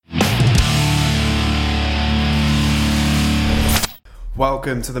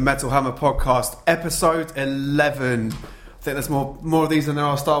Welcome to the Metal Hammer Podcast, episode 11. I think there's more of these than there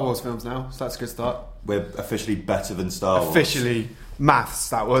are Star Wars films now, so that's a good start. We're officially better than Star Wars. Officially. Maths,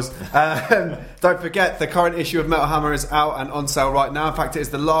 that was. Don't forget, the current issue of Metal Hammer is out and on sale right now. In fact, it is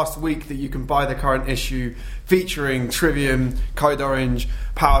the last week that you can buy the current issue, featuring Trivium, Code Orange,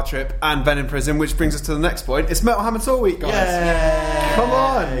 Power Trip, and Venom Prison, which brings us to the next point. It's Metal Hammer Tour Week, guys. Yay! Come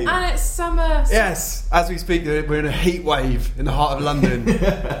on. And it's summer. Yes, as we speak, we're in a heat wave in the heart of London.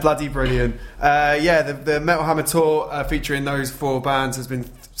 Bloody brilliant. The Metal Hammer Tour featuring those four bands has been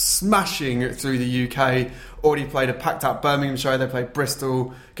smashing through the UK. Already played a packed out Birmingham show. They played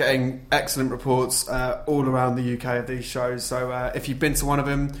Bristol, getting excellent reports all around the UK of these shows. So if you've been to one of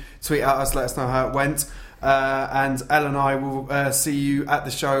them, tweet at us, let us know how it went. And Elle and I will see you at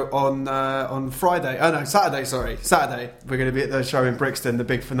the show on Friday. Oh no, Saturday. Sorry, Saturday. We're going to be at the show in Brixton, the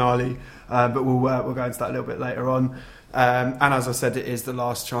big finale. But we'll go into that a little bit later on. And as I said, it is the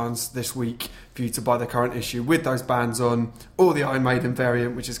last chance this week for you to buy the current issue with those bands on, or the Iron Maiden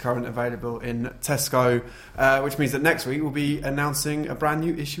variant, which is currently available in Tesco, which means that next week we'll be announcing a brand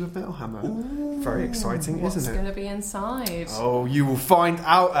new issue of Metal Hammer. Ooh, very exciting, isn't it? What's going to be inside? Oh, you will find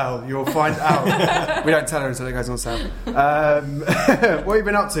out, Elle. You'll find out. We don't tell her until it goes on sale. What have you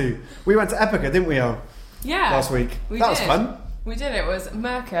been up to? We went to Epica, didn't we, Elle? Yeah. Last week. That was fun. We did. It was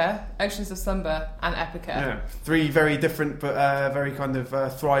Merca, Oceans of Slumber, and Epica. Yeah, three very different but very kind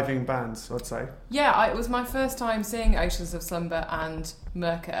of thriving bands, I'd say. Yeah, it was my first time seeing Oceans of Slumber and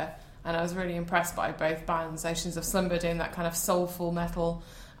Merca, and I was really impressed by both bands. Oceans of Slumber doing that kind of soulful metal,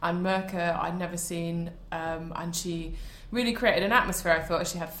 and Merca I'd never seen, and she really created an atmosphere. I thought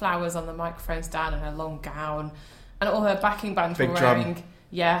she had flowers on the microphone stand and her long gown, and all her backing band were wearing... Drum.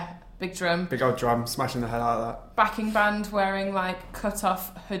 Yeah, big drum. Big old drum, smashing the hell out of that. Backing band wearing like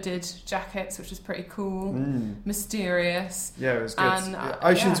cut-off hooded jackets, which was pretty cool. Mysterious. Yeah, it was good. And,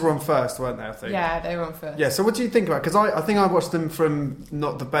 Oceans were on first, weren't they, I think? Yeah, they were on first. Yeah, so what do you think about it? Because I think I watched them from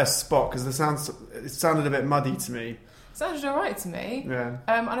not the best spot, because it sounded a bit muddy to me. It sounded alright to me. Yeah.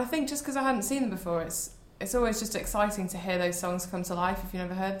 And I think just because I hadn't seen them before, it's always just exciting to hear those songs come to life if you've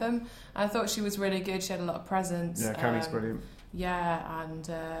never heard them. And I thought she was really good. She had a lot of presence. Yeah, Cammie's brilliant. Yeah, and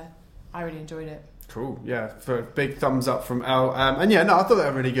I really enjoyed it. Cool, yeah. For a big thumbs up from Elle. And yeah, no, I thought they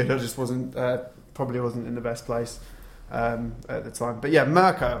were really good. I just probably wasn't in the best place at the time. But yeah,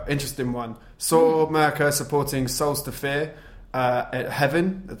 Merca, interesting one. Saw Merca supporting Souls to Fear at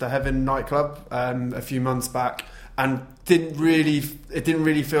the Heaven nightclub a few months back, and it didn't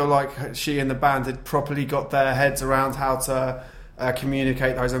really feel like she and the band had properly got their heads around how to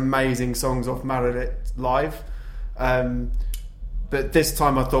communicate those amazing songs off Marriott live. But this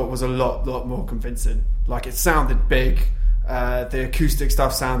time I thought was a lot more convincing. Like, it sounded big. The acoustic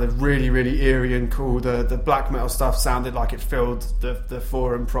stuff sounded really, really eerie and cool. The black metal stuff sounded like it filled the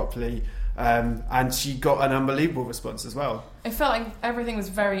forum properly. And she got an unbelievable response as well. It felt like everything was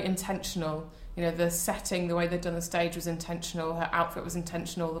very intentional. You know, the setting, the way they'd done the stage was intentional. Her outfit was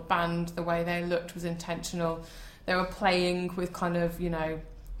intentional. The band, the way they looked was intentional. They were playing with kind of, you know,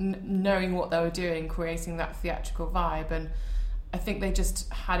 knowing what they were doing, creating that theatrical vibe. And I think they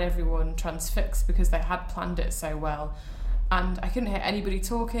just had everyone transfixed because they had planned it so well. And I couldn't hear anybody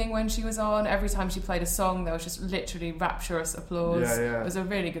talking when she was on. Every time she played a song, there was just literally rapturous applause. Yeah. It was a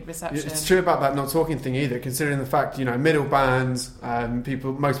really good reception. It's true about that not talking thing either, considering the fact, you know, middle bands,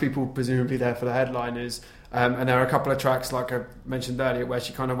 most people presumably there for the headliners. And there are a couple of tracks, like I mentioned earlier, where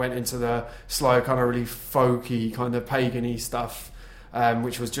she kind of went into the slow, kind of really folky, kind of pagan-y stuff.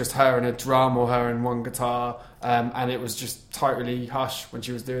 Which was just her and a drum or her and one guitar, and it was just totally hush when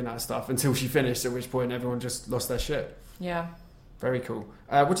she was doing that stuff until she finished, at which point everyone just lost their shit. Yeah. Very cool.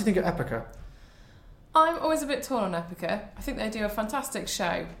 What do you think of Epica? I'm always a bit torn on Epica. I think they do a fantastic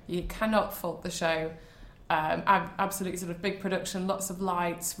show. You cannot fault the show. Absolutely sort of big production, lots of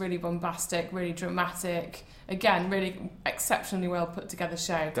lights, really bombastic, really dramatic. Again, really exceptionally well put together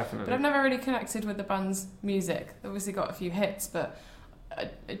show. Definitely. But I've never really connected with the band's music. They've obviously got a few hits, but I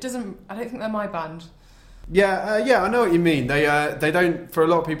don't think they're my band. Yeah, I know what you mean. They don't. For a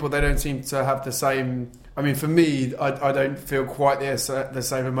lot of people, they don't seem to have the same. I mean, for me, I don't feel quite the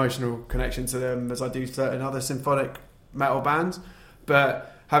same emotional connection to them as I do certain other symphonic metal bands.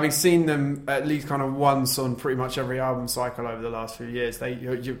 But having seen them at least kind of once on pretty much every album cycle over the last few years,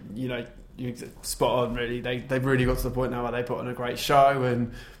 you spot on, really. They've really got to the point now where they put on a great show,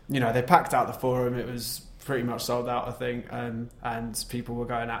 and you know, they packed out the forum. It was pretty much sold out, I think, and people were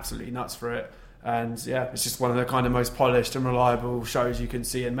going absolutely nuts for it. And yeah, it's just one of the kind of most polished and reliable shows you can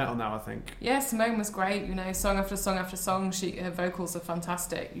see in metal now, I think. Yeah, Simone was great. You know, song after song after song, her vocals are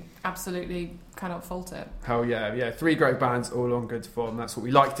fantastic. You absolutely cannot fault it. Hell yeah. 3 great bands all on good form. That's what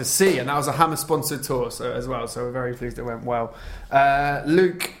we like to see. And that was a Hammer-sponsored tour as well, so we're very pleased it went well.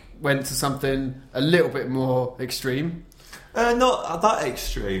 Luke went to something a little bit more extreme. Not that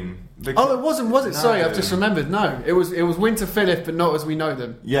extreme. Oh, it wasn't, was it? No. Sorry, I've just remembered. No, it was Winter Philip, but not as we know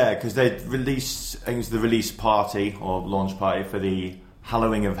them. Yeah, because they released, I think it was the release party or launch party for the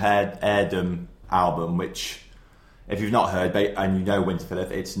Hallowing of Airdom album, which, if you've not heard and you know Winter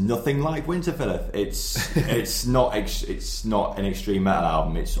Philip, it's nothing like Winter Philip. It's not an extreme metal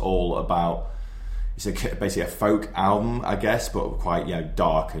album. It's all about, it's basically a folk album, I guess, but quite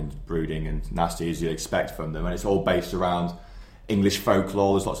dark and brooding and nasty as you'd expect from them, and it's all based around English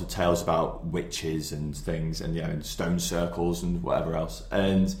folklore. There's lots of tales about witches and things, and and stone circles and whatever else.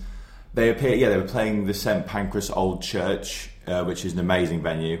 And they were playing the St Pancras Old Church, which is an amazing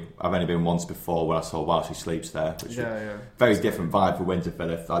venue. I've only been once before, where I saw While She Sleeps there, which was very different vibe for Winter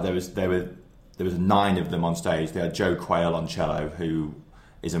Philip. Like there was 9 of them on stage. They had Jo Quayle on cello, who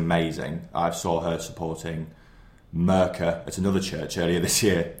is amazing. I saw her supporting Merker at another church earlier this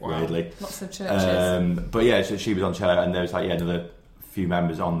year, weirdly. Lots of churches. But yeah, so she was on cello, and there was another few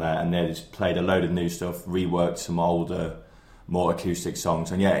members on there, and they just played a load of new stuff, reworked some older, more acoustic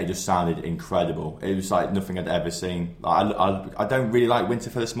songs, and it just sounded incredible. It was like nothing I'd ever seen. I don't really like Winter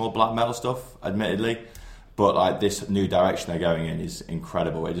Philip's more black metal stuff, admittedly, but like this new direction they're going in is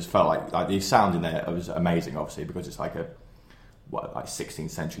incredible. It just felt like the sound in there was amazing, obviously, because it's like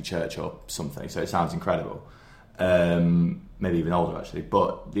 16th century church or something, so it sounds incredible. Maybe even older actually,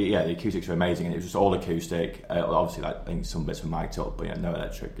 but the acoustics are amazing, and it was just all acoustic. Obviously, I think some bits were mic'd up, but no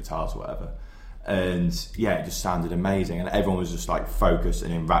electric guitars or whatever. And it just sounded amazing, and everyone was just like focused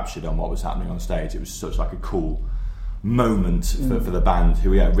and enraptured on what was happening on stage. It was such like a cool moment for the band,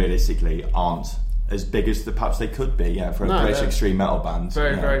 who realistically aren't as big as perhaps they could be, for a British extreme metal band.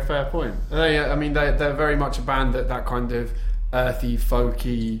 Very fair point. I mean, they're very much a band that kind of earthy,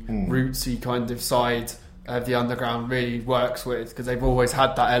 folky, rootsy kind of side of the underground really works with, because they've always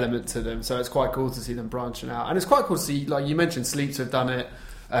had that element to them. So it's quite cool to see them branching out, and it's quite cool to see, like you mentioned, Sleeps have done it,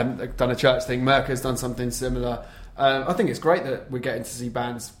 done a church thing. Merker's done something similar. I think it's great that we're getting to see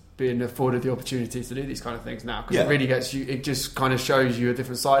bands being afforded the opportunity to do these kind of things now, because it really gets you. It just kind of shows you a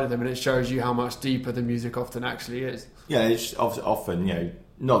different side of them, and it shows you how much deeper the music often actually is. Yeah, it's often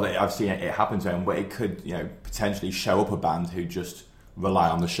not that I've seen it happen to them, but it could potentially show up a band who just rely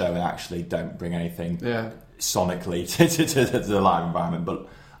on the show and actually don't bring anything sonically to the live environment. But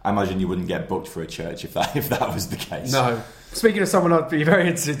I imagine you wouldn't get booked for a church if that was the case. No. Speaking of someone I'd be very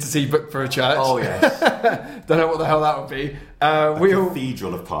interested to see booked for a church. Oh yes. Don't know what the hell that would be.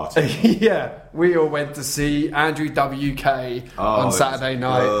 Cathedral of party. We all went to see Andrew WK on Saturday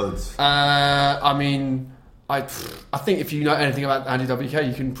night. I mean, I think if you know anything about Andy WK,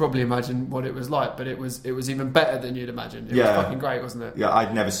 you can probably imagine what it was like, but it was even better than you'd imagine. It was fucking great, wasn't it? Yeah,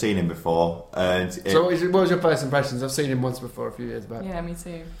 I'd never seen him before. So what was your first impressions? I've seen him once before, a few years back. Yeah, me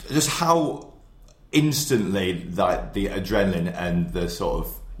too. Just how instantly the adrenaline and the sort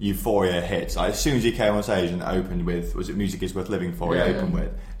of euphoria hits. Like, as soon as he came on stage and opened with, was it Music Is Worth Living For? He opened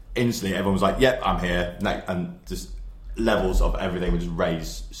with, instantly everyone was like, yep, I'm here. And just levels of everything were just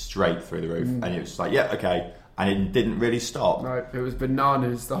raised straight through the roof. And it was like, okay. And it didn't really stop. No, it was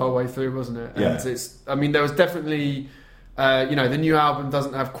bananas the whole way through, wasn't it? Yeah. And there was definitely, the new album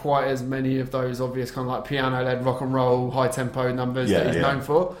doesn't have quite as many of those obvious kind of like piano-led rock and roll, high-tempo numbers that he's known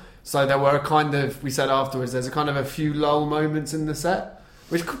for. So there were we said afterwards, there's a kind of a few lull moments in the set,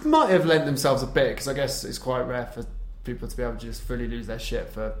 which might have lent themselves a bit, because I guess it's quite rare for people to be able to just fully lose their shit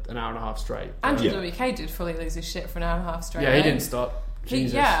for an hour and a half straight. Andrew WK did fully lose his shit for an hour and a half straight. Yeah, he didn't stop.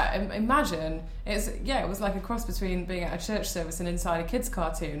 Imagine it was like a cross between being at a church service and inside a kids'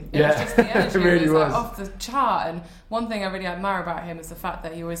 cartoon. It was just the energy. It really was like off the chart. And one thing I really admire about him is the fact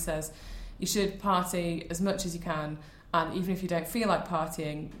that he always says you should party as much as you can, and even if you don't feel like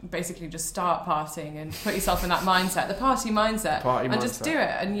partying, basically just start partying and put yourself in that mindset, the party mindset, just do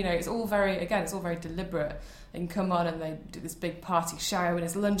it. And it's all very deliberate. They can come on and they do this big party show, and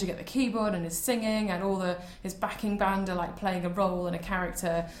he's lunging at the keyboard and he's singing, and his backing band are like playing a role and a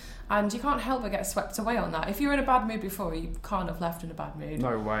character, And you can't help but get swept away on that. If you were in a bad mood before, you can't have left in a bad mood.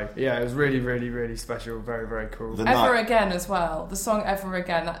 No way. Yeah, it was really, really, really special. Very, very cool. Ever Again as well. The song Ever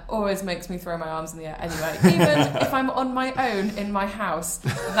Again, that always makes me throw my arms in the air anyway. Even if I'm on my own in my house,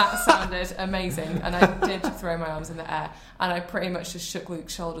 that sounded amazing. And I did throw my arms in the air. And I pretty much just shook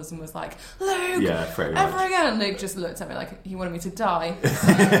Luke's shoulders and was like, Luke, Ever Again. And Luke just looked at me like he wanted me to die.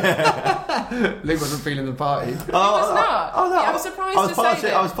 Luke wasn't feeling the party. He was not. Oh, no. Yeah, I'm surprised to say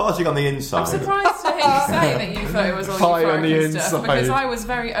that. I was partying on the inside. I'm surprised to hear you say that you thought it was all Party on the euphoric and stuff, inside. because I was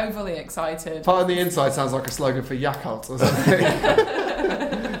very overly excited. Party on the inside sounds like a slogan for Yakult or something.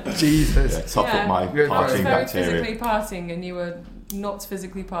 Jesus. Yeah, top up my I was partying very bacteria. physically partying and you were not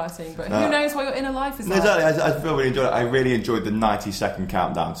physically partying, but who knows what your inner life is No, like. exactly. I feel really enjoyed it. I really enjoyed the 90-second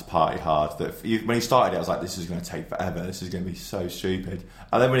countdown to Party Hard. When he started it, I was like, this is going to take forever. This is going to be so stupid.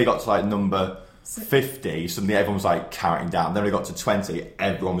 And then when he got to like number 50, suddenly everyone was like counting down. Then when he got to 20,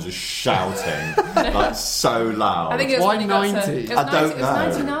 everyone was just shouting like so loud. I think it was Why when he 90? got to, it was I don't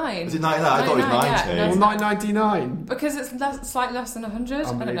 90, know. It was 99. Was it 99? I thought it was 90. Yeah, Well, 999. because it's slightly less than 100. I don't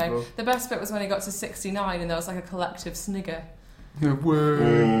know. Unbelievable. The best bit was when he got to 69 and there was like a collective snigger.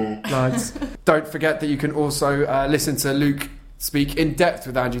 Woo. Lads. Don't forget that you can also listen to Luke speak in depth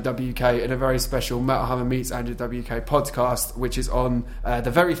with Andrew WK in a very special Metal Hammer Meets Andrew WK podcast, which is on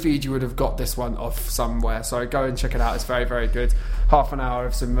the very feed you would have got this one off somewhere. So go and check it out. It's very, very good. Half an hour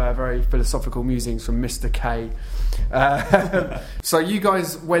of some very philosophical musings from Mr. K. So you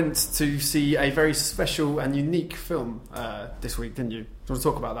guys went to see a very special and unique film this week, didn't you? Do you want to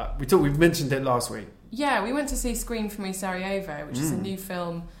talk about that? We mentioned it last week. Yeah, we went to see Scream for Me Sarajevo, which is a new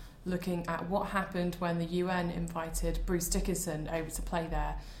film looking at what happened when the UN invited Bruce Dickinson over to play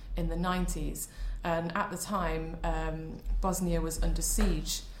there in the 90s. And at the time, Bosnia was under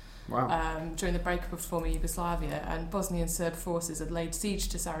siege. Wow. During the breakup of former Yugoslavia, and Bosnian Serb forces had laid siege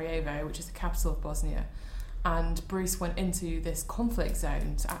to Sarajevo, which is the capital of Bosnia. And Bruce went into this conflict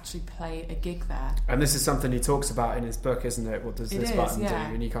zone to actually play a gig there. And this is something he talks about in his book, isn't it? What does this button do?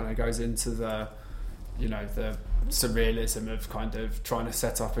 And he kind of goes into the surrealism of kind of trying to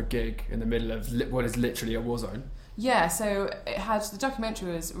set up a gig in the middle of what is literally a war zone. Yeah, so the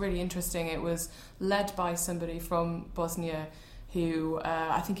documentary was really interesting. It was led by somebody from Bosnia who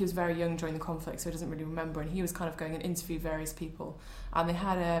I think he was very young during the conflict, so he doesn't really remember, and he was kind of going and interviewed various people. And they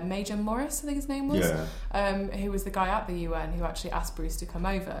had Major Morris, I think his name was, who was the guy at the UN who actually asked Bruce to come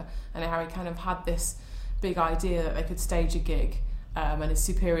over, and how he kind of had this big idea that they could stage a gig. And his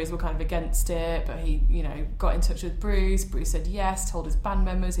superiors were kind of against it, but he, got in touch with Bruce. Bruce said yes, told his band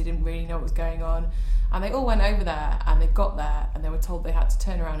members he didn't really know what was going on. And they all went over there, and they got there, and they were told they had to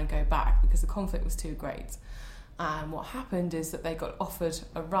turn around and go back because the conflict was too great. And what happened is that they got offered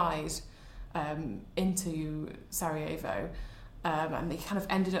a ride into Sarajevo, and they kind of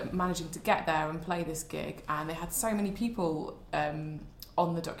ended up managing to get there and play this gig. And they had so many people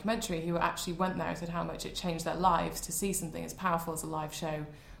on the documentary who actually went there and said how much it changed their lives to see something as powerful as a live show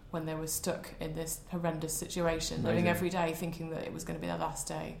when they were stuck in this horrendous situation, living every day thinking that it was going to be their last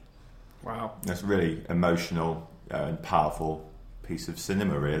day. Wow. That's a really emotional and powerful piece of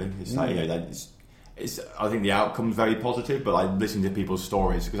cinema, really. It's like, I think the outcome's very positive, but like listening to people's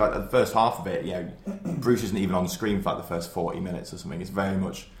stories, because like, the first half of it, Bruce isn't even on the screen for like the first 40 minutes or something. It's very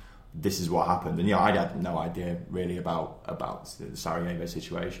much, this is what happened. And I had no idea really about the Sarajevo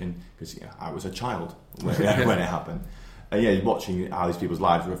situation, because I was a child when it happened. And watching how these people's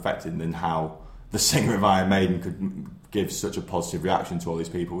lives were affected, and how the singer of Iron Maiden could give such a positive reaction to all these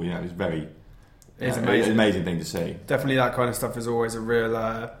people, it was very It's an amazing thing to see. Definitely that kind of stuff is always a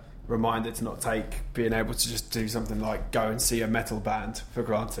real reminder to not take being able to just do something like go and see a metal band for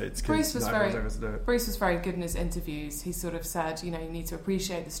granted. Bruce was very good in his interviews. He sort of said, you need to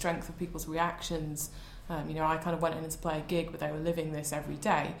appreciate the strength of people's reactions. I kind of went in to play a gig, but they were living this every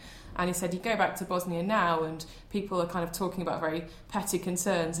day. And he said, you go back to Bosnia now and people are kind of talking about very petty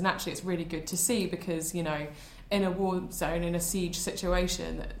concerns, and actually it's really good to see because, in a war zone, in a siege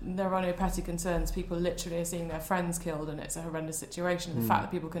situation, there are no petty concerns. People literally are seeing their friends killed, and it's a horrendous situation. The fact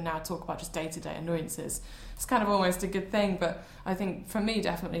that people can now talk about just day-to-day annoyances, it's kind of almost a good thing. But I think for me,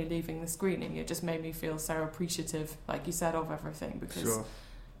 definitely leaving the screening, it just made me feel so appreciative, like you said, of everything, because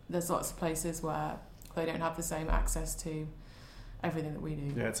there's lots of places where they don't have the same access to everything that we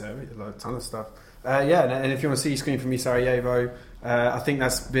do. Yeah, it's a ton of stuff. And if you want to see Scream for Me Sarajevo, I think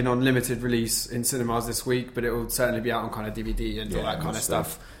that's been on limited release in cinemas this week, but it will certainly be out on kind of DVD and all that kind of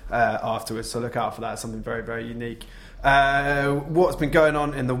stuff afterwards, so look out for that. It's something very, very unique. What's been going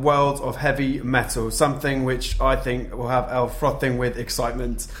on in the world of heavy metal? Something which I think will have Elle frothing with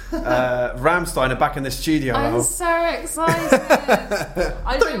excitement. Rammstein are back in the studio. I'm so excited.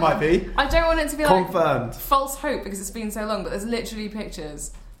 I thought you might be. I don't want it to be confirmed. Like false hope because it's been so long, but there's literally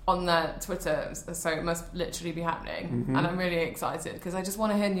pictures on their Twitter, so it must literally be happening. And I'm really excited because I just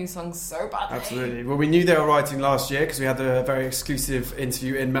want to hear new songs so badly. Absolutely. Well, we knew they were writing last year because we had a very exclusive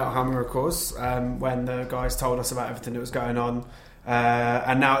interview in Metal Hammer, of course, when the guys told us about everything that was going on.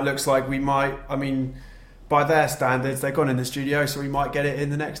 And now it looks like we might, I mean, by their standards, they've gone in the studio, so we might get it in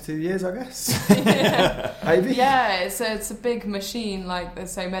the next 2 years, I guess. Yeah. Maybe. Yeah, it's a big machine. Like,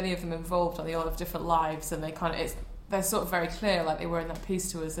 there's so many of them involved on the all of different lives, and they're sort of very clear, like they were in that piece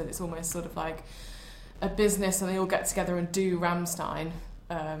to us, that it's almost sort of like a business and they all get together and do Rammstein.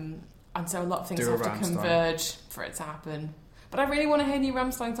 And so a lot of things have to converge for it to happen. But I really want to hear new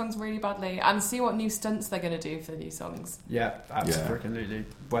Rammstein songs really badly and see what new stunts they're going to do for the new songs. Yeah, absolutely.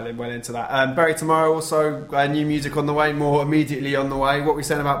 Well into that. Bury Tomorrow also, new music on the way, more immediately on the way. What are we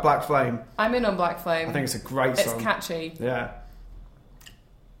saying about Black Flame? I'm in on Black Flame. I think it's a great song. It's catchy. Yeah.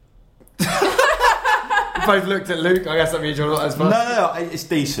 Both looked at Luke. I guess that means you're not as much. No, it's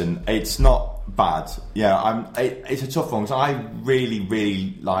decent. It's not bad. Yeah, it's a tough one because I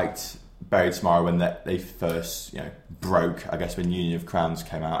really liked Bury Tomorrow when they first broke. I guess when Union of Crowns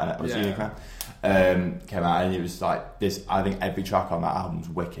came out, and it was Union of Crowns came out, and it was like this. I think every track on that album's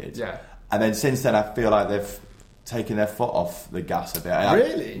wicked. Yeah. And then since then, I feel like they've taken their foot off the gas a bit.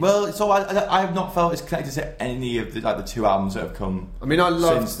 Really? Well, it's all. I have not felt it's connected to any of the two albums that have come. I mean, I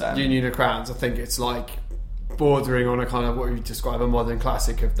love since then. Union of Crowns. I think it's like bordering on a kind of what you describe a modern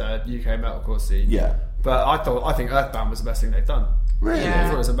classic of the UK metalcore scene. Yeah. But I think Earthbound was the best thing they've done. Really? I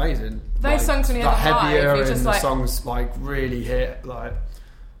thought it was amazing. Those songs when you hear that heavier live, you and just the songs like really hit like.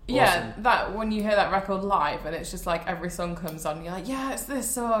 Yeah, awesome. that when you hear that record live and it's just like every song comes on, you're like, yeah, it's this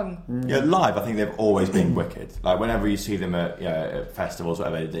song. Yeah, live, I think they've always been wicked. Like whenever you see them at festivals,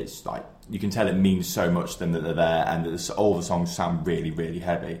 whatever, it's like you can tell it means so much to them that they're there, and all the songs sound really, really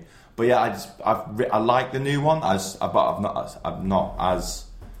heavy. But yeah, I like the new one but I'm not as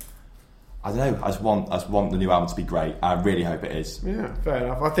I don't know. I just want the new album to be great. I really hope it is. Yeah, fair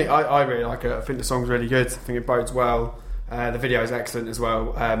enough. I think I really like it. I think the song's really good. I think it bodes well. The video is excellent as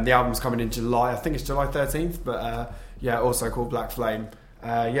well. The album's coming in July. I think it's July 13th. But also called Black Flame.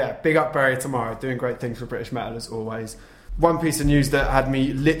 Big up Bury Tomorrow. Doing great things for British metal as always. One piece of news that had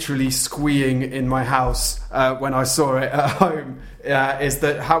me literally squeeing in my house when I saw it at home is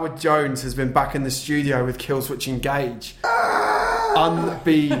that Howard Jones has been back in the studio with Killswitch Engage.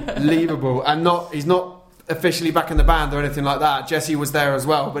 Unbelievable. And he's not officially back in the band or anything like that. Jesse was there as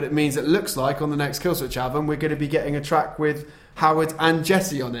well, but it means it looks like on the next Killswitch album we're going to be getting a track with Howard and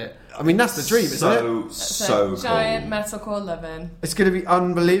Jesse on it. I mean, that's the dream, isn't it? So giant metalcore loving. It's going to be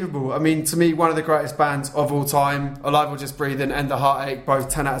unbelievable. I mean, to me, one of the greatest bands of all time. Alive or Just Breathe and End of Heartache, both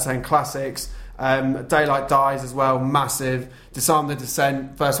 10 out of 10 classics. Daylight Dies as well, massive. Disarm the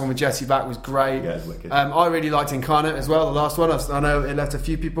Descent, first one with Jesse back was great. Yeah, it's wicked. I really liked Incarnate as well, the last one. I know it left a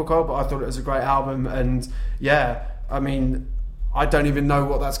few people cold, but I thought it was a great album. And yeah, I mean, I don't even know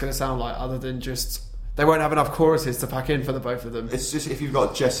what that's going to sound like other than just they won't have enough choruses to pack in for the both of them. It's just if you've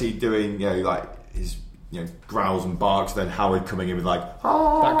got Jesse doing like his growls and barks, then Howard coming in with like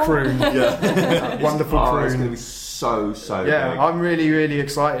that croon, that wonderful croon. It's going to be so yeah, big. I'm really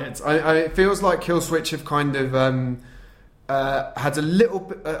excited. It feels like Killswitch have kind of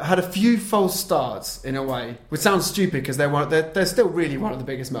had a few false starts in a way, which sounds stupid because they're still really one of the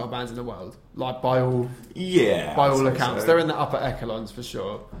biggest metal bands in the world, like by all accounts. So. They're in the upper echelons for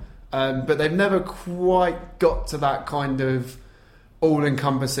sure, but they've never quite got to that kind of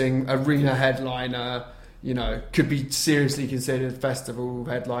all-encompassing arena headliner. Could be seriously considered festival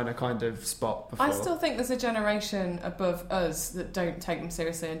headliner kind of spot before. I still think there's a generation above us that don't take them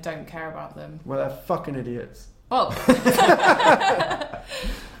seriously and don't care about them. Well, they're fucking idiots. Well,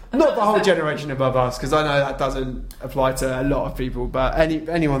 not the whole generation above us, because I know that doesn't apply to a lot of people, but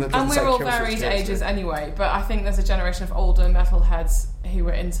anyone that doesn't. And we're all varied ages anyway. But I think there's a generation of older metalheads who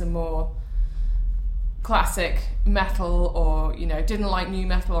were into more classic metal, or didn't like new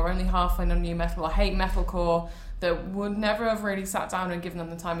metal, or only halfway on new metal, or hate metalcore, that would never have really sat down and given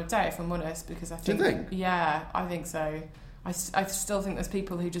them the time of day, if I'm honest. Because I think, do you think? Yeah, I think so. I still think there's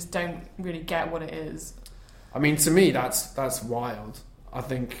people who just don't really get what it is. I mean, to me, that's wild. I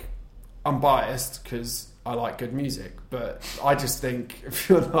think I'm biased because I like good music, but I just think if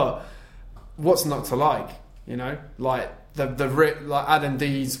you're not, what's not to like? Like like Adam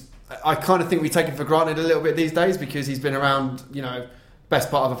D's. I kind of think we take it for granted a little bit these days because he's been around,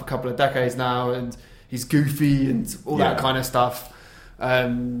 best part of a couple of decades now, and he's goofy and all that Yeah. kind of stuff.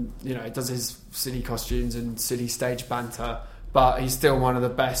 You know, he does his silly costumes and silly stage banter, but he's still one of the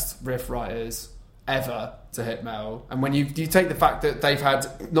best riff writers ever to hit metal. And when you take the fact that they've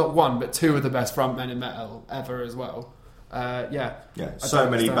had not one but two of the best frontmen in metal ever as well, Yeah, I so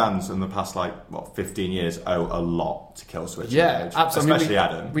don't many understand. bands in the past 15 years owe a lot to Killswitch. Yeah, Engage, absolutely. especially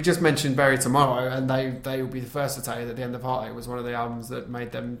Adam. We just mentioned Bury Tomorrow, and they will be the first to tell you that The End of Heartache was one of the albums that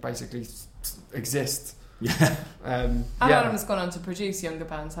made them basically exist. Yeah. And Adam's gone on to produce younger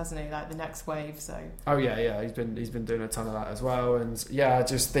bands, hasn't he? Like the next wave. So. Oh yeah, he's been doing a ton of that as well, and yeah, I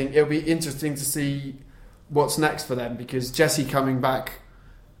just think it'll be interesting to see what's next for them, because Jesse coming back.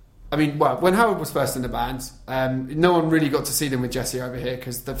 I mean, well, when Howard was first in the band, no one really got to see them with Jesse over here,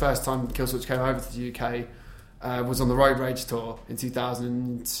 because the first time Killswitch came over to the UK was on the Road Rage tour in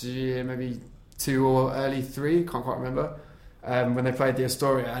 2000, maybe 2 or early 3, can't quite remember, when they played the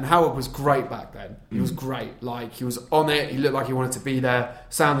Astoria. And Howard was great back then. He was great. Like, he was on it, he looked like he wanted to be there,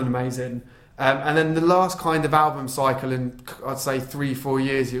 sounded amazing. And then the last kind of album cycle in, I'd say 3-4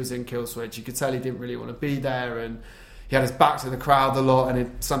 years he was in Killswitch, you could tell he didn't really want to be there, and he had his back to the crowd a lot,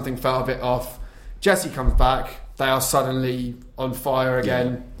 and something felt a bit off. Jesse comes back, they are suddenly on fire again.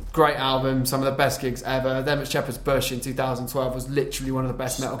 Yeah. Great album, some of the best gigs ever. Them at Shepherd's Bush in 2012 was literally one of the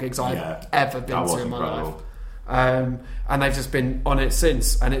best metal gigs I've ever been to in my life. And they've just been on it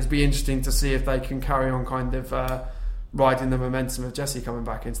since, and it'd be interesting to see if they can carry on kind of riding the momentum of Jesse coming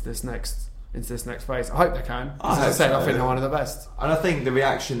back into this next phase. I hope they can. As I said, I think they're one of the best. And I think the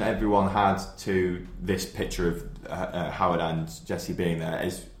reaction everyone had to this picture of Howard and Jesse being there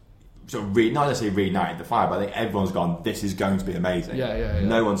is sort of not necessarily reignited the fire, but I think everyone's gone, this is going to be amazing. Yeah.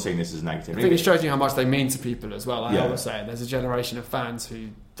 No one's seeing this as negative. I think it shows you how much they mean to people as well. Like I was saying, there's a generation of fans who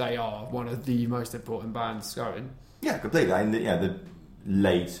they are one of the most important bands going. Yeah, completely. And the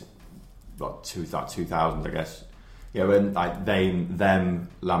late 2000s, I guess. Yeah, when like them,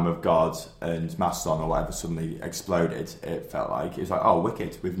 Lamb of God, and Mastodon or whatever suddenly exploded, it felt like it was like, oh,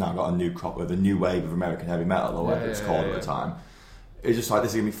 wicked! We've now got a new crop with a new wave of American heavy metal or whatever it's called at the time. It was just like,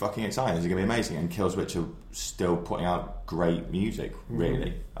 this is gonna be fucking exciting. This is gonna be amazing. And Killswitch are still putting out great music,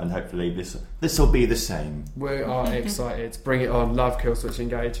 really, and hopefully this will be the same. We are excited. Bring it on! Love Killswitch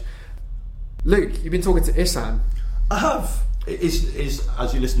Engage. Luke, you've been talking to Ihsahn. I have. Is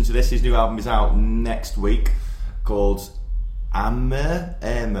as you listen to this, his new album is out next week. Called Armor.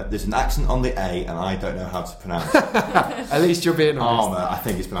 There's an accent on the A, and I don't know how to pronounce it. At least you're being honest. Armor, I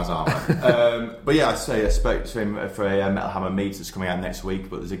think it's pronounced Armor. But yeah, I spoke to him for a Metal Hammer Meets that's coming out next week.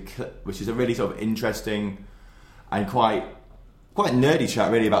 But there's a clip which is a really sort of interesting and quite nerdy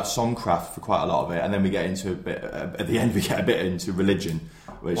chat, really, about songcraft for quite a lot of it. And then we get into a bit at the end. We get a bit into religion,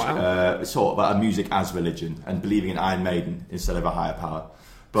 which is sort of about music as religion and believing in Iron Maiden instead of a higher power.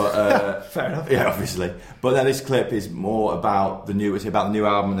 But fair enough. Yeah, obviously. But then this clip is more about the new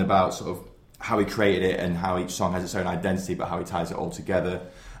album and about sort of how he created it and how each song has its own identity, but how he ties it all together,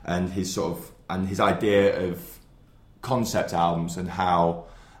 and his idea of concept albums, and how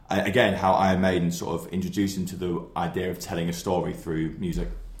Iron Maiden sort of introduced him to the idea of telling a story through music.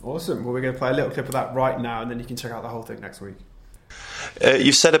 Awesome. Well, we're going to play a little clip of that right now, and then you can check out the whole thing next week.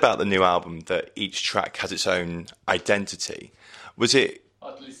 You've said about the new album that each track has its own identity. Was it?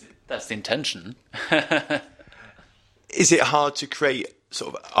 At least that's the intention. Is it hard to create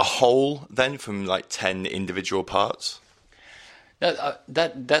sort of a whole then from like 10 individual parts?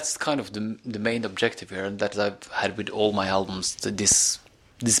 That's kind of the main objective here that I've had with all my albums. This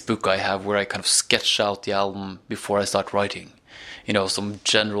book I have where I kind of sketch out the album before I start writing. You know, some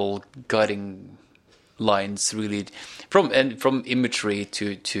general guiding lines, really, from imagery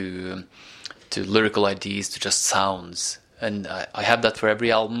to lyrical ideas to just sounds. And I have that for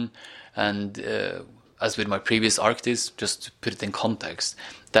every album, and as with my previous Arctis, just to put it in context,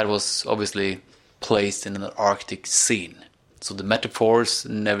 that was obviously placed in an Arctic scene. So the metaphors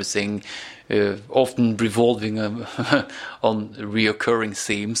and everything, often revolving on reoccurring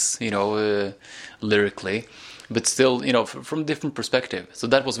themes, lyrically, but still, from a different perspective. So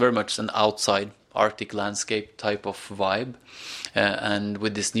that was very much an outside Arctic landscape type of vibe, and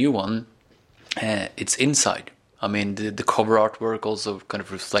with this new one, it's inside. I mean, the cover artwork also kind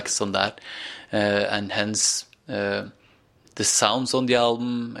of reflects on that, and hence the sounds on the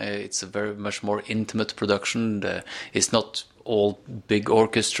album. It's a very much more intimate production. It's not all big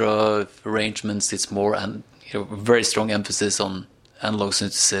orchestra arrangements. It's more very strong emphasis on analog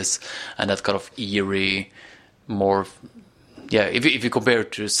synthesis and that kind of eerie, more. Yeah, if you compare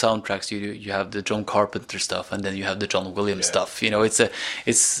it to soundtracks, you have the John Carpenter stuff, and then you have the John Williams stuff.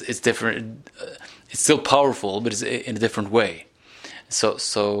 It's different. It's still powerful, but it's in a different way.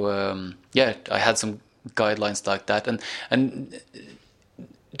 I had some guidelines like that, and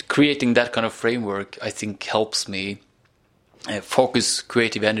creating that kind of framework, I think, helps me focus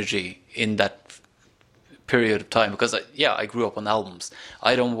creative energy in that period of time, because I grew up on albums.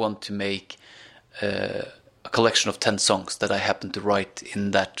 I don't want to make a collection of 10 songs that I happen to write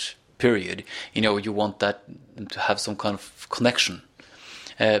in that period. You want that to have some kind of connection.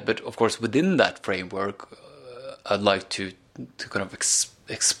 But of course, within that framework, I'd like to kind of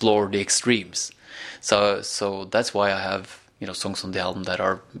explore the extremes. So that's why I have songs on the album that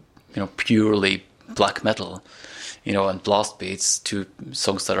are purely black metal, and blast beats, to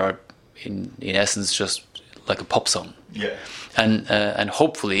songs that are in essence just like a pop song. Yeah. And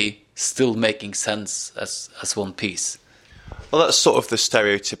hopefully still making sense as one piece. Well, that's sort of the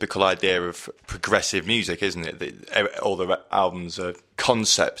stereotypical idea of progressive music, isn't it? That all the albums are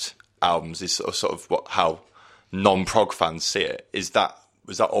concept albums, is sort of how non-prog fans see it. Was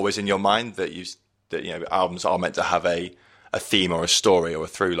that always in your mind that albums are meant to have a theme or a story or a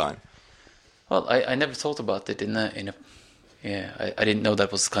through line? Well, I never thought about it in a I didn't know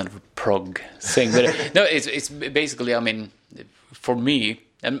that was kind of a prog thing, but no, it's basically, I mean, for me,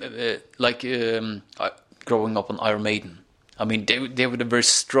 growing up on Iron Maiden, I mean, they were a very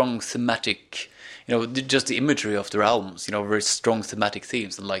strong thematic, just the imagery of their albums, very strong thematic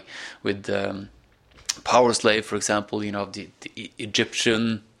themes, and like with Power Slave, for example, the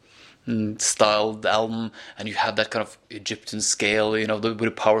Egyptian styled album, and you have that kind of Egyptian scale, with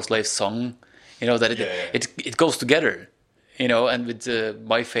a Power Slave song, that it goes together. And with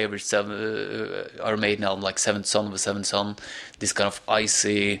my favorite Iron Maiden album, like Seventh Son of a Seventh Son, this kind of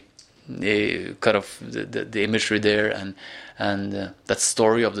icy kind of the imagery there, and that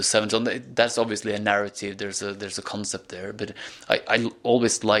story of the Seventh Son, that's obviously a narrative. There's a concept there, but I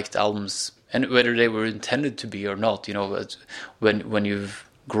always liked albums, and whether they were intended to be or not, when you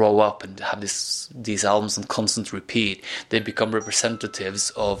grow up and have these albums on constant repeat, they become representatives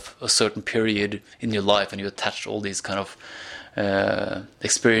of a certain period in your life, and you attach all these kind of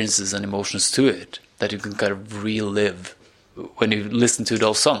experiences and emotions to it that you can kind of relive when you listen to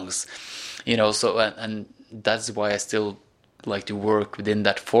those songs, so and that's why I still like to work within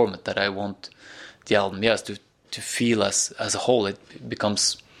that format, that I want the album to feel as a whole. It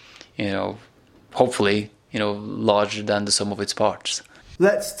becomes hopefully larger than the sum of its parts.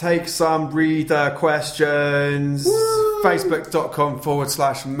 Let's take some reader questions. Woo!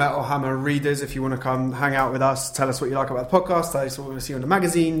 Facebook.com/Metal Hammer Readers. If you want to come hang out with us, tell us what you like about the podcast, tell us what you want to see on the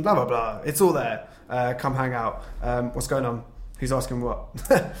magazine, blah, blah, blah. It's all there. Come hang out. What's going on? Who's asking what?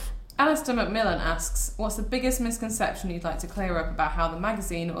 Alistair McMillan asks, what's the biggest misconception you'd like to clear up about how the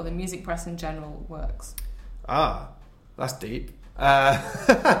magazine or the music press in general works? That's deep.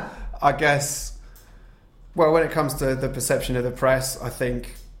 I guess... Well, when it comes to the perception of the press, I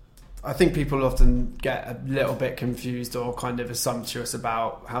think people often get a little bit confused or kind of assumptuous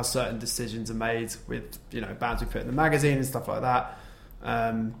about how certain decisions are made with bands we put in the magazine and stuff like that.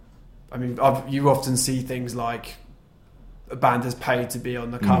 You often see things like a band is paid to be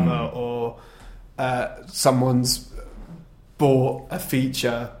on the cover, or someone's bought a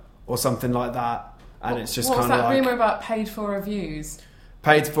feature or something like that, and it's just kind of like... What's that rumour about paid for reviews?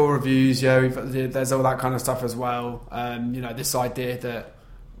 Paid for reviews, there's all that kind of stuff as well. This idea that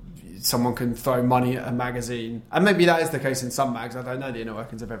someone can throw money at a magazine, and maybe that is the case in some mags. I don't know the inner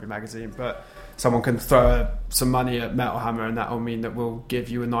workings of every magazine, but someone can throw some money at Metal Hammer, and that will mean that we'll give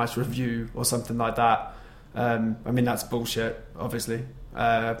you a nice review or something like that. That's bullshit, obviously.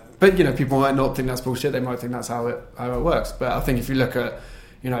 But people might not think that's bullshit. They might think that's how it works. But I think if you look at,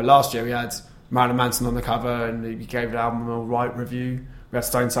 last year we had Marilyn Manson on the cover, and he gave the album an alright review. We had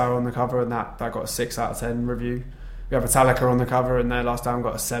Stone Sour on the cover, and that got a 6 out of 10 review. We have Metallica on the cover, and their last album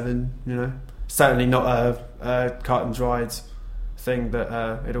got a 7. Certainly not a cut and dried thing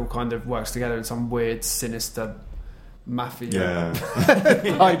that it all kind of works together in some weird, sinister, mafia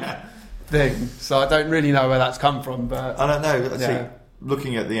type thing. So I don't really know where that's come from, but I don't know. See,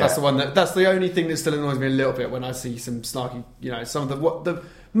 looking at that's the one that's the only thing that still annoys me a little bit when I see some snarky, some of the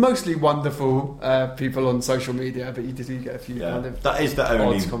mostly wonderful people on social media, but you do get a few kind of that is the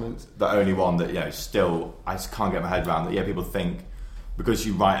only comments. The only one that still I just can't get my head around that. People think because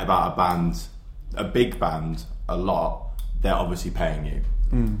you write about a band, a big band, a lot, they're obviously paying you.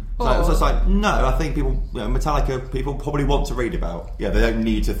 So it's like, no, I think people, Metallica, people probably want to read about. They don't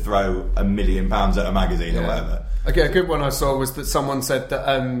need to throw £1 million at a magazine or whatever. Okay, a good one I saw was that someone said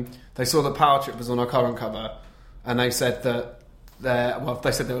that they saw that Power Trip was on our current cover, and they said that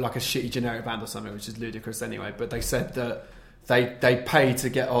they said they were like a shitty generic band or something, which is ludicrous anyway. But they said that they pay to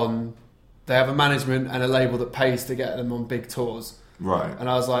get on. They have a management and a label that pays to get them on big tours. Right. And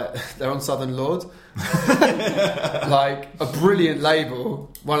I was like, they're on Southern Lord. Like, a brilliant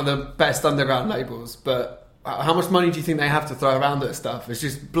label, one of the best underground labels, but how much money do you think they have to throw around at stuff? It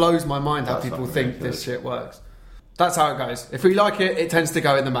just blows my mind how That's people fucking think ridiculous. this shit works. That's how it goes. If we like it, it tends to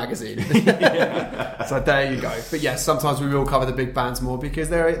go in the magazine. So there you go. But yes, sometimes we will cover the big bands more because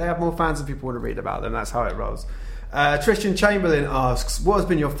they have more fans and people want to read about them. That's how it rolls. Tristan Chamberlain asks, what has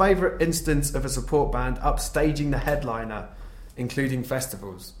been your favourite instance of a support band upstaging the headliner, including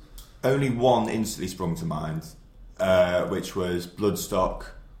festivals? Only one instantly sprung to mind, which was Bloodstock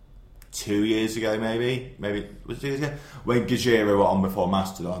 2 years ago, maybe was it 2 years ago, when Gojira were on before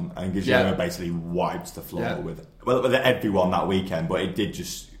Mastodon, and Gojira basically wiped the floor with everyone that weekend. But it did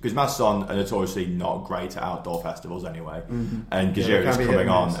just because Mastodon are notoriously not great at outdoor festivals anyway, and Gojira was coming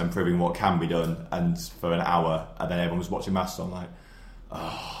on and proving what can be done, and for an hour, and then everyone was watching Mastodon like,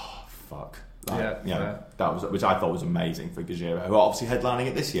 oh fuck. That was, which I thought was amazing for Gojira, who are obviously headlining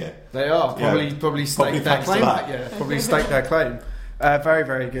it this year. They are probably staked their claim. Probably staked their claim. Very,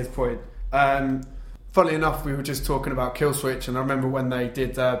 very good point. Funnily enough, we were just talking about Killswitch, and I remember when they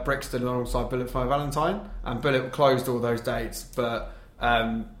did Brixton alongside Bullet for Valentine, and Bullet closed all those dates. But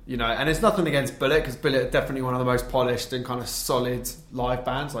and it's nothing against Bullet, because Bullet are definitely one of the most polished and kind of solid live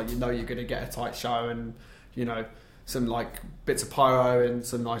bands. Like, you're going to get a tight show, and some like bits of pyro and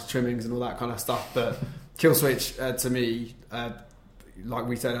some nice trimmings and all that kind of stuff. But Killswitch, to me, like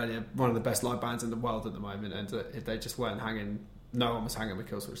we said earlier, one of the best live bands in the world at the moment, and they just weren't hanging. No one was hanging with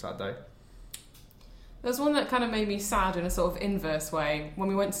Killswitch that day. There's one that kind of made me sad in a sort of inverse way when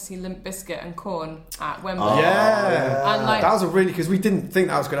we went to see Limp Bizkit and Korn at Wembley. Oh, yeah, and like, that was because we didn't think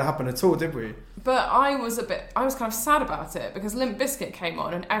that was going to happen at all, did we? But I was kind of sad about it because Limp Bizkit came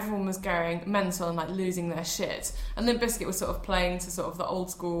on and everyone was going mental and like losing their shit. And Limp Bizkit was sort of playing to sort of the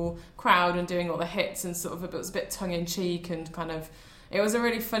old school crowd and doing all the hits, and sort of it was a bit tongue in cheek, and kind of it was a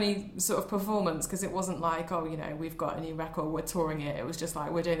really funny sort of performance because it wasn't like, we've got a new record, we're touring it. It was just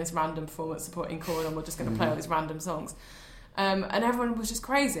like, we're doing this random performance supporting Korn and we're just going to play all these random songs. And everyone was just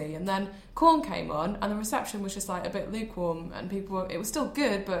crazy. And then Korn came on and the reception was just like a bit lukewarm, and it was still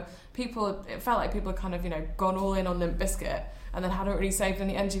good, but it felt like people had kind of, gone all in on Limp Bizkit and then hadn't really saved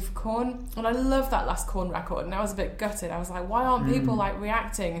any energy for Korn. And I love that last Korn record, and I was a bit gutted. I was like, why aren't people like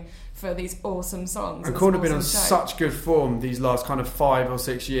reacting for these awesome songs? And Korn have been on such good form these last kind of 5 or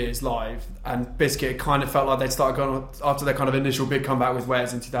 6 years live, and Bizkit kind of felt like they'd started going after their kind of initial big comeback with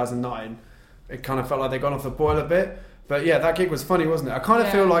Wares in 2009. It kind of felt like they'd gone off the boil a bit. But yeah, that gig was funny, wasn't it? I kind of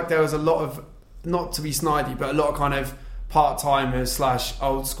feel like there was a lot of, not to be snidey, but a lot of kind of part-timers /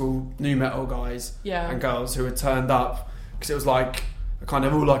 old school new metal guys and girls who had turned up because it was like kind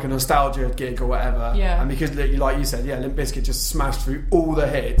of all like a nostalgia gig or whatever. Yeah. And because, like you said, Limp Bizkit just smashed through all the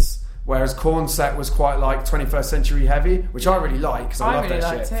hits, whereas Korn's set was quite like 21st century heavy, which I really like because I love really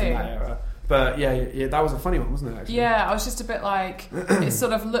that shit from that era. But yeah, that was a funny one, wasn't it, actually? Yeah, I was just a bit like, it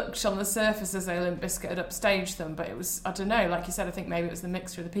sort of looked on the surface as though Limp Bizkit had upstaged them, but it was, I don't know, like you said, I think maybe it was the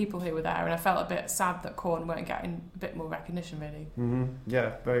mixture of the people who were there, and I felt a bit sad that Korn weren't getting a bit more recognition, really. Mm-hmm.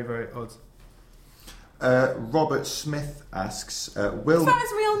 Yeah, very, very odd. Robert Smith asks, Is that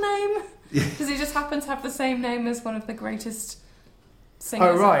his real name? Does he just happen to have the same name as one of the greatest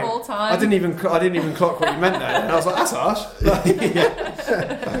singers of all time? I didn't even clock what you meant there. And I was like, that's harsh.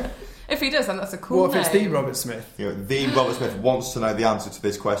 If he does, then that's a cool name. What if it's the Robert Smith? The Robert Smith wants to know the answer to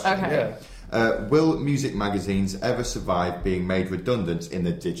this question. Okay. Yeah. Will music magazines ever survive being made redundant in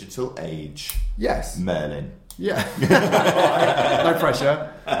the digital age? Yes. Merlin. Yeah. No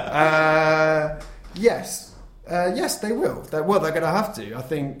pressure. Yes. Yes, they will. They're going to have to. I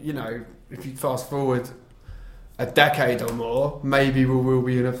think, if you fast forward a decade or more, maybe we'll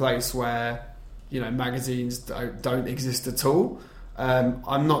be in a place where, magazines don't exist at all.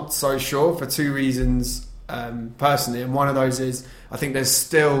 I'm not so sure for two reasons personally, and one of those is I think there's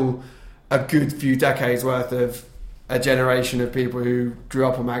still a good few decades worth of a generation of people who grew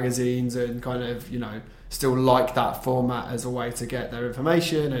up on magazines and kind of still like that format as a way to get their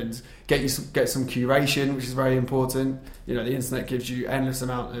information and get some curation, which is very important. The internet gives you endless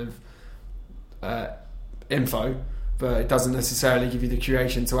amount of info, but it doesn't necessarily give you the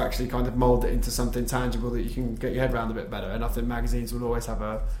curation to actually kind of mould it into something tangible that you can get your head around a bit better. And I think magazines will always have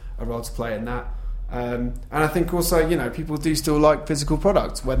a role to play in that. And I think also, people do still like physical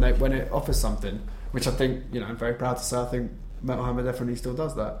products when it offers something, which I think, I'm very proud to say, I think Metal Hammer definitely still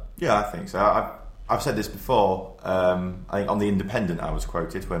does that. Yeah, I think so. I've said this before. I think on The Independent I was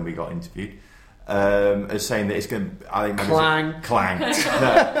quoted when we got interviewed as saying that it's going to... I think Clang. No,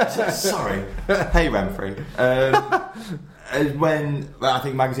 sorry. Hey, Renfrey. When I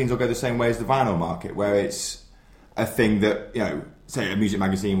think magazines will go the same way as the vinyl market, where it's a thing that, say a music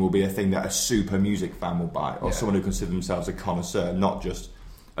magazine will be a thing that a super music fan will buy, or someone who considers themselves a connoisseur, not just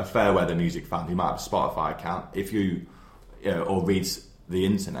a fair weather music fan who might have a Spotify account or reads the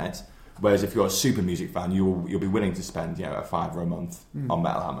internet. Whereas if you're a super music fan, you'll be willing to spend a £5 a month on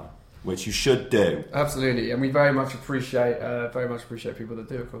Metal Hammer, which you should do. Absolutely, and we very much appreciate people that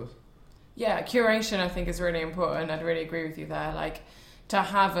do, of course. Yeah, curation I think is really important. I'd really agree with you there. Like, to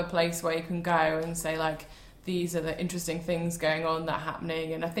have a place where you can go and say, like, these are the interesting things going on that are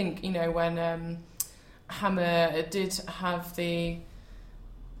happening. And I think, when Hammer did have the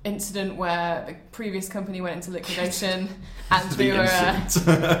incident where the previous company went into liquidation and we were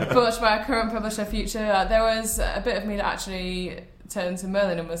bought by our current publisher, Future, there was a bit of me that actually turned to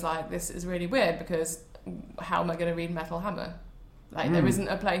Merlin and was like, this is really weird, because how am I going to read Metal Hammer? Like, there isn't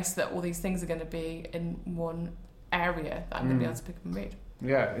a place that all these things are going to be in one area that I'm going to be able to pick up and read.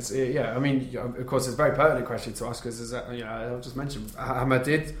 Yeah, I mean, of course, it's a very pertinent question to ask, because, I'll just mention, Hammer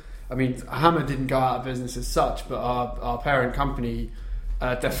didn't go out of business as such, but our parent company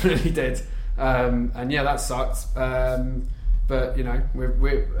definitely did. And that sucks. But,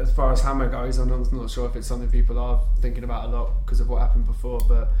 we're, as far as Hammer goes, I'm not sure if it's something people are thinking about a lot because of what happened before,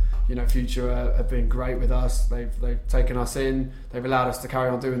 but, Future have been great with us. They've taken us in. They've allowed us to carry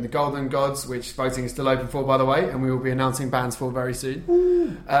on doing the Golden Gods, which voting is still open for, by the way, and we will be announcing bands for very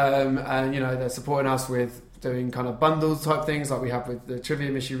soon. And, they're supporting us with doing kind of bundles type things like we have with the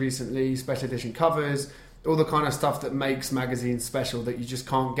Trivium issue recently, special edition covers, all the kind of stuff that makes magazines special that you just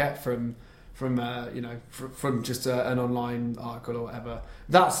can't get from just an online article or whatever.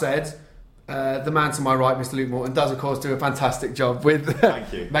 That said, the man to my right, Mr. Luke Morton, does of course do a fantastic job with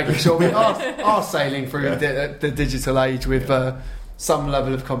making sure we are sailing through the digital age with some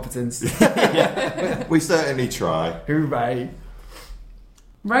level of competence. We certainly try. Hooray.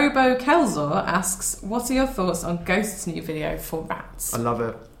 Robo Kelzor asks, what are your thoughts on Ghost's new video for Rats? I love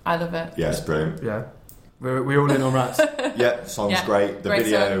it. Yeah, it's brilliant. Yeah. We're all in on Rats. Yeah, song's great. The great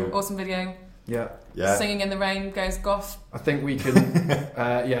video. Song, awesome video. Yeah. Singing in the rain goes goth. I think we can.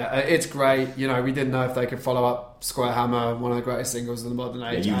 It's great. We didn't know if they could follow up Square Hammer, one of the greatest singles of the modern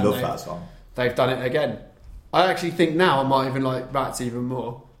age. Yeah, you love that song. They've done it again. I actually think now I might even like Rats even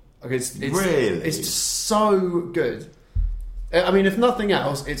more. Like it's really, it's just so good. I mean, if nothing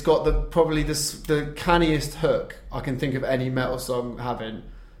else, it's got probably the canniest hook I can think of any metal song having.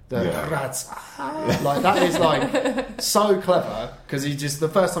 Rats, like that is like so clever, because the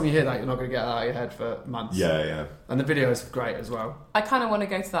first time you hear that, you're not going to get that out of your head for months. Yeah. And the video is great as well. I kind of want to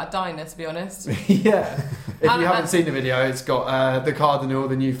go to that diner, to be honest. Yeah. If you haven't seen the video, it's got the Cardinal,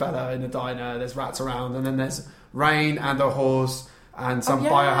 the new fella in the diner. There's rats around, and then there's rain and a horse and some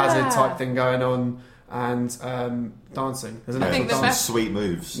biohazard type thing going on. And dancing. There's an actual some sweet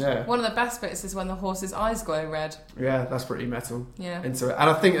moves. Yeah. One of the best bits is when the horse's eyes glow red. Yeah, that's pretty metal. Yeah. Into it. And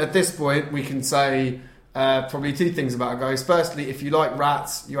I think at this point we can say probably two things about Ghost. Firstly, if you like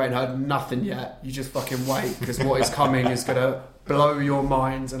Rats, you ain't heard nothing yet. You just fucking wait, because what is coming is going to blow your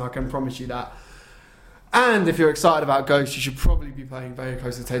minds, and I can promise you that. And if you're excited about Ghost, you should probably be paying very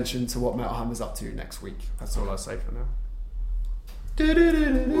close attention to what Metal Hammer's up to next week. That's all I'll say for now. What's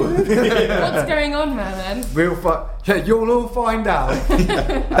going on, Merlin? You'll all find out.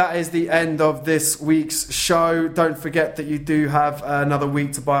 That is the end of this week's show. Don't forget that you do have another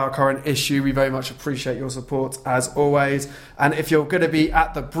week to buy our current issue. We very much appreciate your support as always. And if you're going to be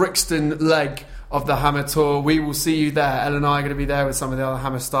at the Brixton leg of the Hammer tour, we will see you there. Elle and I are going to be there with some of the other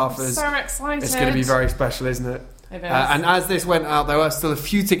Hammer staffers. So excited. It's going to be very special, isn't it? It is. And as this went out, there are still a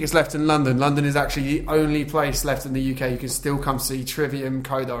few tickets left in London. London is actually the only place left in the UK you can still come see Trivium,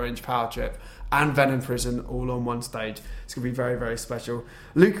 Code Orange, Power Trip and Venom Prison all on one stage. It's going to be very, very special.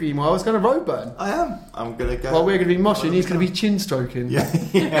 Luke, meanwhile, is going to road burn. I am. I'm going to go. Well, we're going to be moshing. He's going to be chin stroking. Yeah.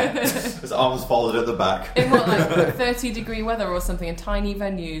 His arms folded at the back. In what, like 30-degree weather or something, in tiny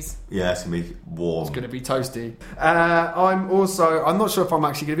venues? Yeah, it's going to be warm. It's going to be toasty. I'm not sure if I'm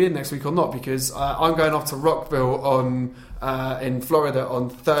actually going to be in next week or not, because I'm going off to Rockville in Florida on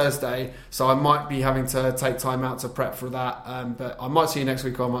Thursday, so I might be having to take time out to prep for that. But I might see you next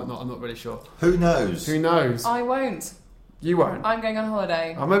week or I might not. I'm not really sure. Who knows? I won't. You won't? I'm going on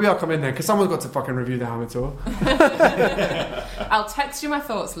holiday. Oh, maybe I'll come in then, because someone's got to fucking review the Hammer tour. I'll text you my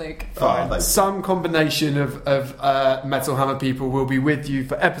thoughts, Luke. Fine. Some combination of Metal Hammer people will be with you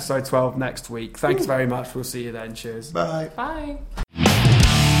for episode 12 next week. Thanks very much. We'll see you then. Cheers. Bye. Bye.